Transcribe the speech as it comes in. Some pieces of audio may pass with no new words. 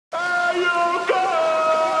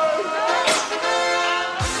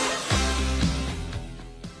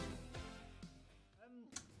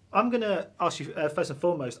I'm going to ask you first and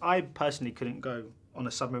foremost. I personally couldn't go on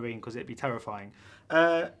a submarine because it'd be terrifying.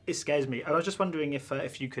 It scares me. I was just wondering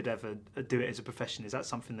if you could ever do it as a profession. Is that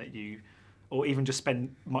something that you, or even just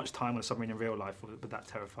spend much time on a submarine in real life, or would that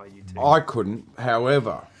terrify you too? I couldn't.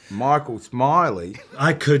 However, Michael Smiley...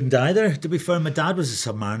 I couldn't either. To be fair, my dad was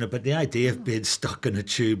a submariner, but the idea of being stuck in a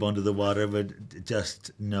tube under the water would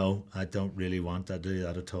just, no, I don't really want to do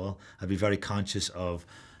that at all. I'd be very conscious of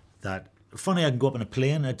that. Funny, I can go up in a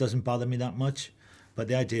plane, it doesn't bother me that much, but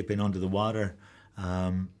the idea of being under the water,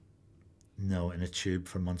 no, in a tube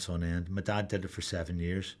for months on end. My dad did it for 7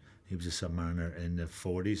 years. He was a submariner in the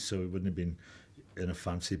 40s, so he wouldn't have been in a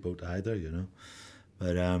fancy boat either, you know.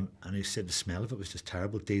 But and he said the smell of it was just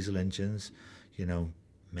terrible. Diesel engines, you know,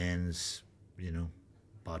 men's, you know,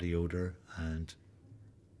 body odour, and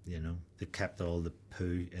you know, they kept all the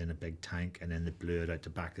poo in a big tank and then they blew it out the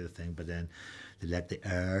back of the thing, but then they let the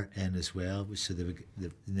air in as well, so they would,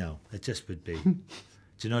 no, it just would be.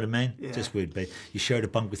 Do you know what I mean? Yeah. It just would be. You shared a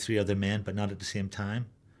bunk with 3 other men, but not at the same time.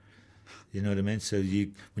 You know what I mean? So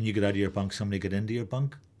when you get out of your bunk, somebody got into your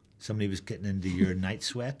bunk. Somebody was getting into your night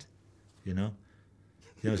sweat, you know?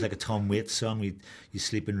 You know, it's like a Tom Waits song. You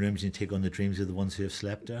sleep in rooms and you take on the dreams of the ones who have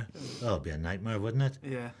slept there. Oh, it'd be a nightmare, wouldn't it?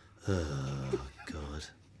 Yeah. Oh, God.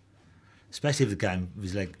 Especially if the guy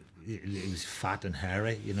was like, he was fat and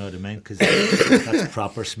hairy, you know what I mean? Because that's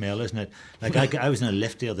proper smell, isn't it? Like I was in a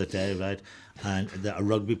lift the other day, right? And a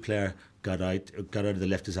rugby player got out of the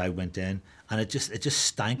lift as I went in, and it just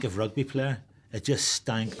stank of rugby player. It just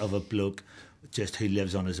stank of a bloke just who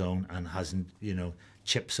lives on his own and hasn't, you know,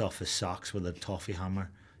 chips off his socks with a toffee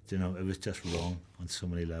hammer. You know, it was just wrong on so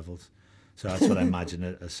many levels. So that's what I imagine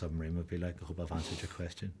a submarine would be like. I hope I've answered your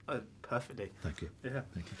question. Perfectly. Thank you. Yeah.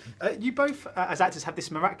 Thank you. You both, as actors, have this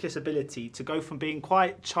miraculous ability to go from being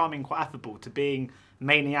quite charming, quite affable, to being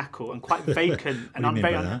maniacal and quite vacant and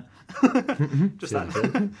just that.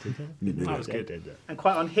 That was good. And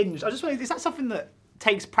quite unhinged. I just wonder, is that something that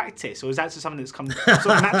takes practice, or is that just something that's come sort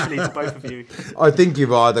of naturally to both of you? I think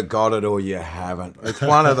you've either got it or you haven't. It's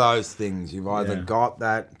one of those things. You've either got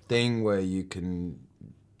that thing where you can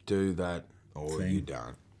do that or you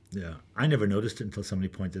don't. Yeah, I never noticed it until somebody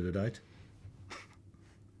pointed it out.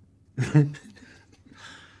 So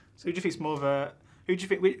who do you think's more of a... Who do you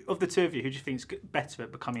think, of the two of you, who do you think's better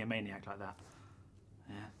at becoming a maniac like that?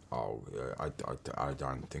 Yeah. Oh, I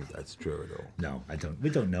don't think that's true at all. No, I don't. We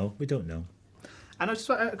don't know. And I just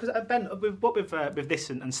because Ben, with this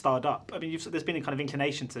and Starred Up, I mean, there's been a kind of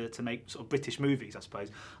inclination to make sort of British movies, I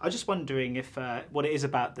suppose. I was just wondering if what it is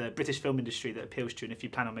about the British film industry that appeals to you, and if you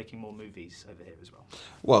plan on making more movies over here as well.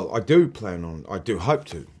 Well, I do hope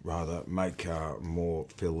to rather make more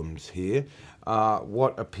films here.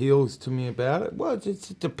 What appeals to me about it? Well,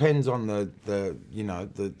 it depends on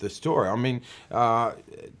the story. I mean,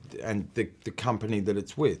 and the company that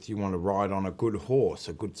it's with. You want to ride on a good horse,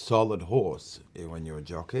 a good solid horse when you're a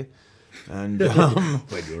jockey. And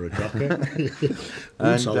when you're a jockey,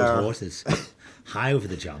 good solid horses, high over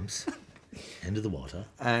the jumps, into the water,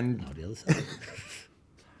 and out the other side.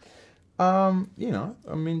 You know,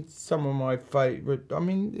 I mean, some of my favourite. I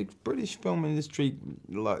mean, the British film industry,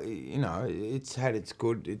 like, you know, it's had its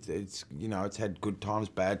good. It's you know, it's had good times,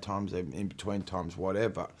 bad times, in between times,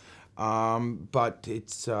 whatever. But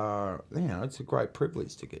it's you know, it's a great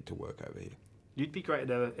privilege to get to work over here. You'd be great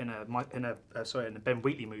in a Ben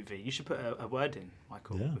Wheatley movie. You should put a word in,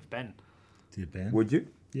 Michael, with Ben. Do you, Ben? Would you?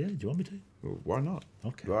 Yeah. Do you want me to? Well, why not?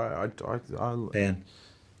 Okay. I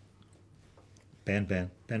Ben. Ben.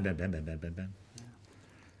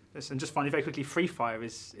 Listen, just finally, very quickly, Free Fire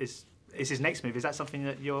is his next movie. Is that something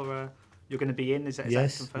that you're going to be in? Is that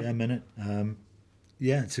confirmed? Yeah, I'm in it.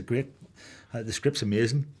 Yeah, it's a great. The script's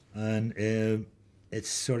amazing, and it's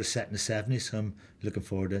sort of set in the 70s, so I'm looking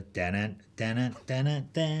forward to it.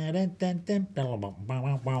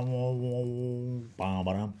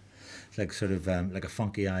 It's like sort of like a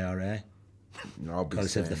funky IRA. I'll be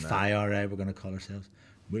saying the FIRA, we're going to call ourselves.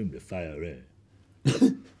 We're the FIRA.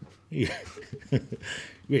 Yeah.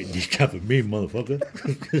 Wait, you covered me, motherfucker.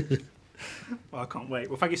 Well, I can't wait.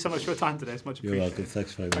 Well, thank you so much for your time today. It's much appreciated. You're welcome.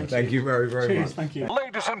 Thanks very much. Thank you very, very much. Thank you.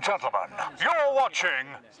 Ladies and gentlemen, you're watching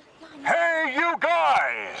Hey You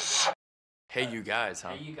Guys! Hey You Guys, huh?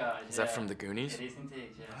 Hey You Guys. Is that from the Goonies? It is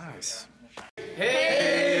indeed, yeah. Nice.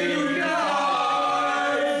 Hey You